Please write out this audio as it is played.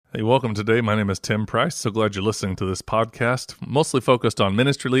Hey, welcome today. My name is Tim Price. So glad you're listening to this podcast, mostly focused on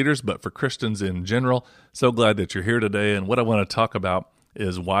ministry leaders, but for Christians in general. So glad that you're here today. And what I want to talk about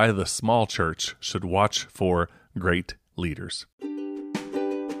is why the small church should watch for great leaders.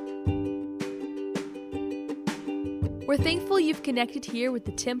 We're thankful you've connected here with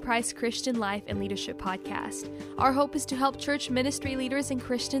the Tim Price Christian Life and Leadership Podcast. Our hope is to help church ministry leaders and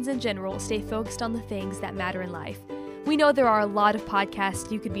Christians in general stay focused on the things that matter in life. We know there are a lot of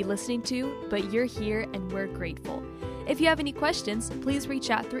podcasts you could be listening to, but you're here and we're grateful. If you have any questions, please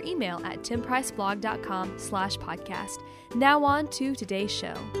reach out through email at timpriceblog.com/podcast. Now on to today's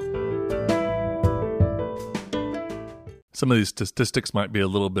show. Some of these statistics might be a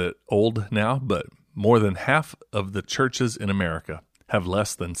little bit old now, but more than half of the churches in America have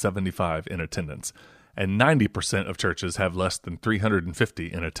less than 75 in attendance, and 90% of churches have less than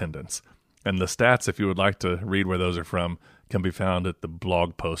 350 in attendance. And the stats, if you would like to read where those are from, can be found at the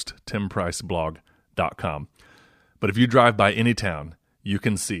blog post, timpriceblog.com. But if you drive by any town, you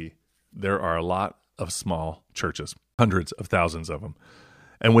can see there are a lot of small churches, hundreds of thousands of them.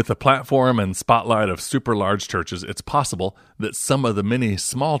 And with the platform and spotlight of super large churches, it's possible that some of the many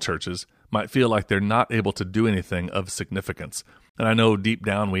small churches might feel like they're not able to do anything of significance. And I know deep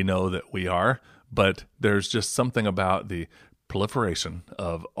down we know that we are, but there's just something about the proliferation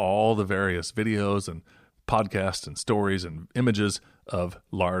of all the various videos and podcasts and stories and images of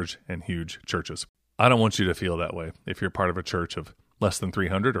large and huge churches. I don't want you to feel that way if you're part of a church of less than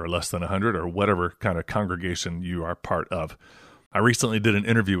 300 or less than 100 or whatever kind of congregation you are part of. I recently did an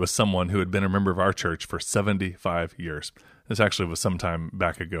interview with someone who had been a member of our church for 75 years. This actually was some time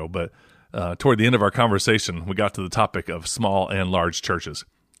back ago, but toward the end of our conversation, we got to the topic of small and large churches.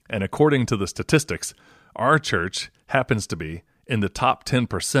 And according to the statistics, our church happens to be in the top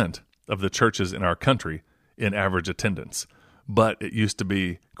 10% of the churches in our country in average attendance, but it used to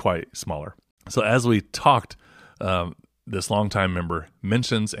be quite smaller. So as we talked, this longtime member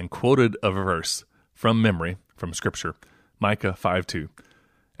mentions and quoted a verse from memory, from Scripture, Micah 5:2,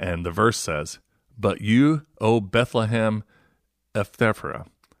 and the verse says, "But you, O Bethlehem Ephrathah,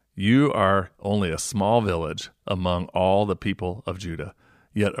 you are only a small village among all the people of Judah,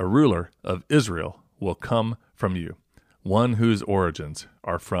 yet a ruler of Israel will come from you, one whose origins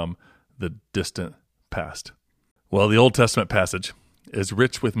are from the distant past." Well, the Old Testament passage is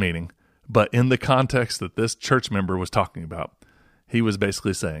rich with meaning, but in the context that this church member was talking about, he was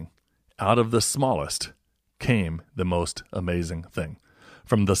basically saying, out of the smallest came the most amazing thing.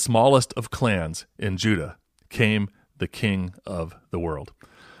 From the smallest of clans in Judah came the King of the world.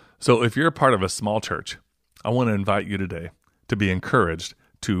 So if you're a part of a small church, I want to invite you today to be encouraged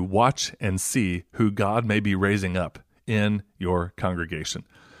to watch and see who God may be raising up in your congregation.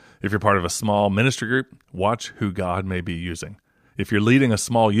 If you're part of a small ministry group, watch who God may be using. If you're leading a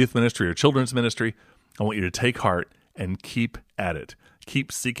small youth ministry or children's ministry, I want you to take heart and keep at it.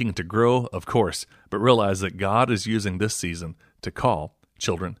 Keep seeking to grow, of course, but realize that God is using this season to call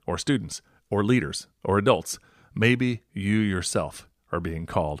children or students or leaders or adults. Maybe you yourself are being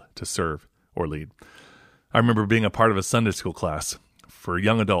called to serve or lead. I remember being a part of a Sunday school class for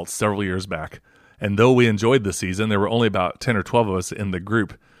young adults several years back, and though we enjoyed the season, there were only about 10 or 12 of us in the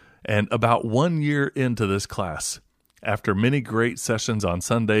group, and about 1 year into this class, after many great sessions on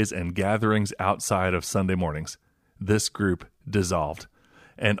Sundays and gatherings outside of Sunday mornings, this group dissolved,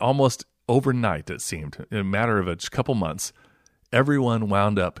 and almost overnight, it seemed, in a matter of a couple months, everyone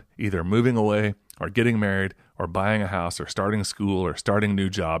wound up either moving away or getting married or buying a house or starting school or starting new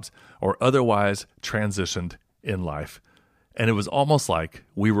jobs or otherwise transitioned in life. And it was almost like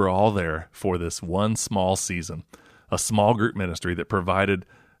we were all there for this one small season, a small group ministry that provided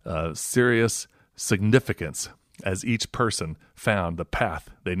serious significance as each person found the path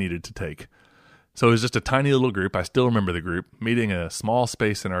they needed to take. So it was just a tiny little group. I still remember the group meeting in a small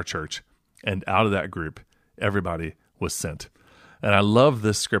space in our church, and out of that group, everybody was sent. And I love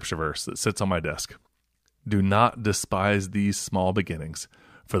this scripture verse that sits on my desk. "Do not despise these small beginnings,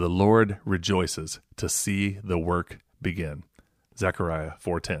 for the Lord rejoices to see the work begin." Zechariah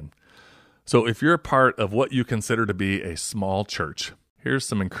 4:10. So if you're a part of what you consider to be a small church, here's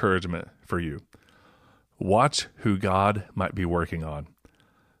some encouragement for you. Watch who God might be working on.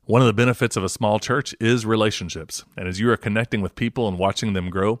 One of the benefits of a small church is relationships. And as you are connecting with people and watching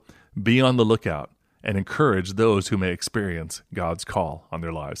them grow, be on the lookout and encourage those who may experience God's call on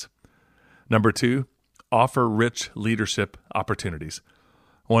their lives. Number 2, offer rich leadership opportunities.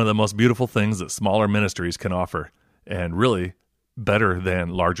 One of the most beautiful things that smaller ministries can offer, and really better than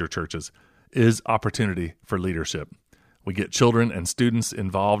larger churches, is opportunity for leadership. We get children and students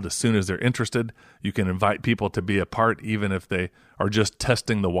involved as soon as they're interested. You can invite people to be a part even if they are just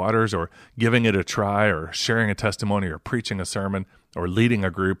testing the waters or giving it a try or sharing a testimony or preaching a sermon or leading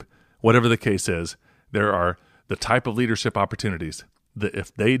a group. Whatever the case is, there are the type of leadership opportunities that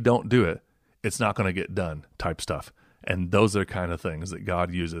if they don't do it, it's not going to get done type stuff. And those are the kind of things that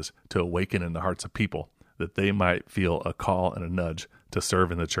God uses to awaken in the hearts of people that they might feel a call and a nudge to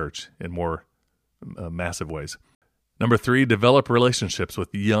serve in the church in more massive ways. Number 3, develop relationships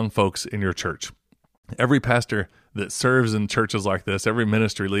with young folks in your church. Every pastor that serves in churches like this, every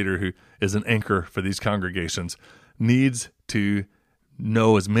ministry leader who is an anchor for these congregations needs to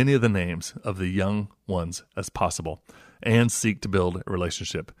know as many of the names of the young ones as possible and seek to build a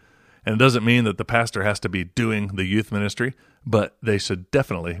relationship. And it doesn't mean that the pastor has to be doing the youth ministry, but they should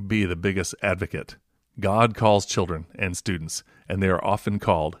definitely be the biggest advocate. God calls children and students, and they are often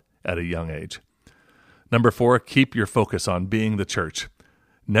called at a young age. Number 4, keep your focus on being the church.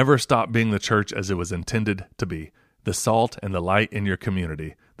 Never stop being the church as it was intended to be, the salt and the light in your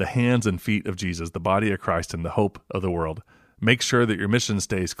community, the hands and feet of Jesus, the body of Christ, and the hope of the world. Make sure that your mission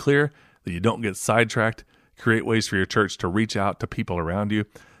stays clear, that you don't get sidetracked. Create ways for your church to reach out to people around you,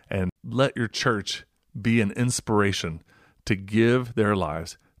 and let your church be an inspiration to give their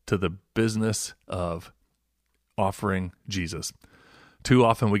lives to the business of offering Jesus. Too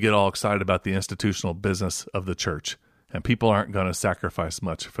often we get all excited about the institutional business of the church, and people aren't going to sacrifice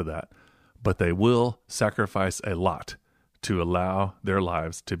much for that, but they will sacrifice a lot to allow their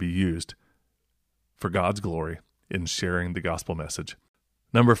lives to be used for God's glory in sharing the gospel message.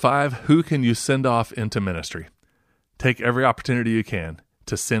 Number 5, who can you send off into ministry? Take every opportunity you can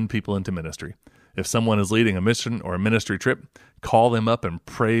to send people into ministry. If someone is leading a mission or a ministry trip, call them up and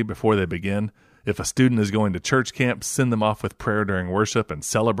pray before they begin. If a student is going to church camp, send them off with prayer during worship and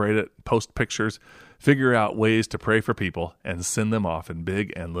celebrate it, post pictures, figure out ways to pray for people, and send them off in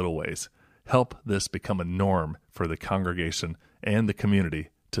big and little ways. Help this become a norm for the congregation and the community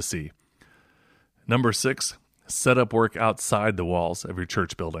to see. Number 6, set up work outside the walls of your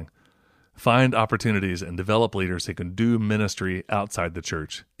church building. Find opportunities and develop leaders who can do ministry outside the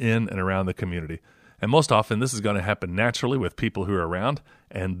church, in and around the community. And most often, this is going to happen naturally with people who are around,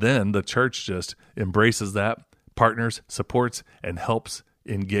 and then the church just embraces that, partners, supports, and helps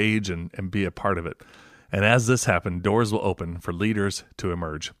engage and be a part of it. And as this happens, doors will open for leaders to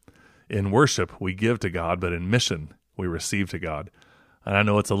emerge. In worship, we give to God, but in mission, we receive to God. And I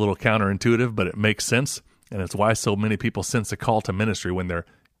know it's a little counterintuitive, but it makes sense, and it's why so many people sense a call to ministry when they're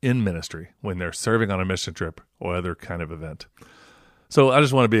in ministry, when they're serving on a mission trip or other kind of event. So I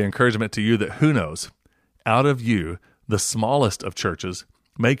just want to be an encouragement to you that who knows, out of you, the smallest of churches,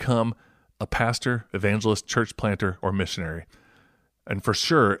 may come a pastor, evangelist, church planter, or missionary. And for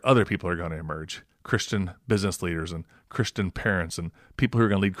sure, other people are going to emerge. Christian business leaders and Christian parents and people who are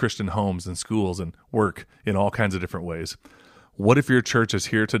going to lead Christian homes and schools and work in all kinds of different ways. What if your church is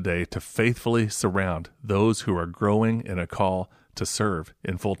here today to faithfully surround those who are growing in a call to serve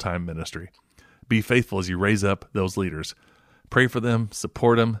in full-time ministry? Be faithful as you raise up those leaders. Pray for them,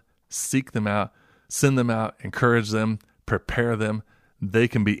 support them, seek them out, send them out, encourage them, prepare them. They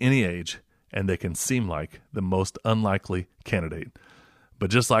can be any age, and they can seem like the most unlikely candidate.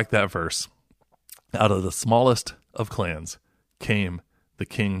 But just like that verse, out of the smallest of clans came the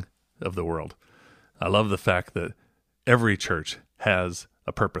King of the world. I love the fact that every church has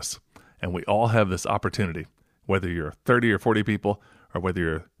a purpose, and we all have this opportunity, whether you're 30 or 40 people or whether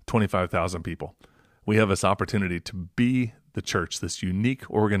you're 25,000 people. We have this opportunity to be the church, this unique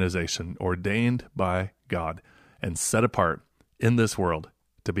organization ordained by God and set apart in this world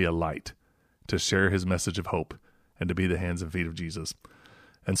to be a light, to share his message of hope, and to be the hands and feet of Jesus.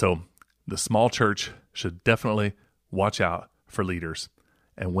 And so the small church should definitely watch out for leaders.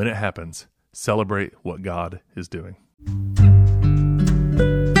 And when it happens, celebrate what God is doing.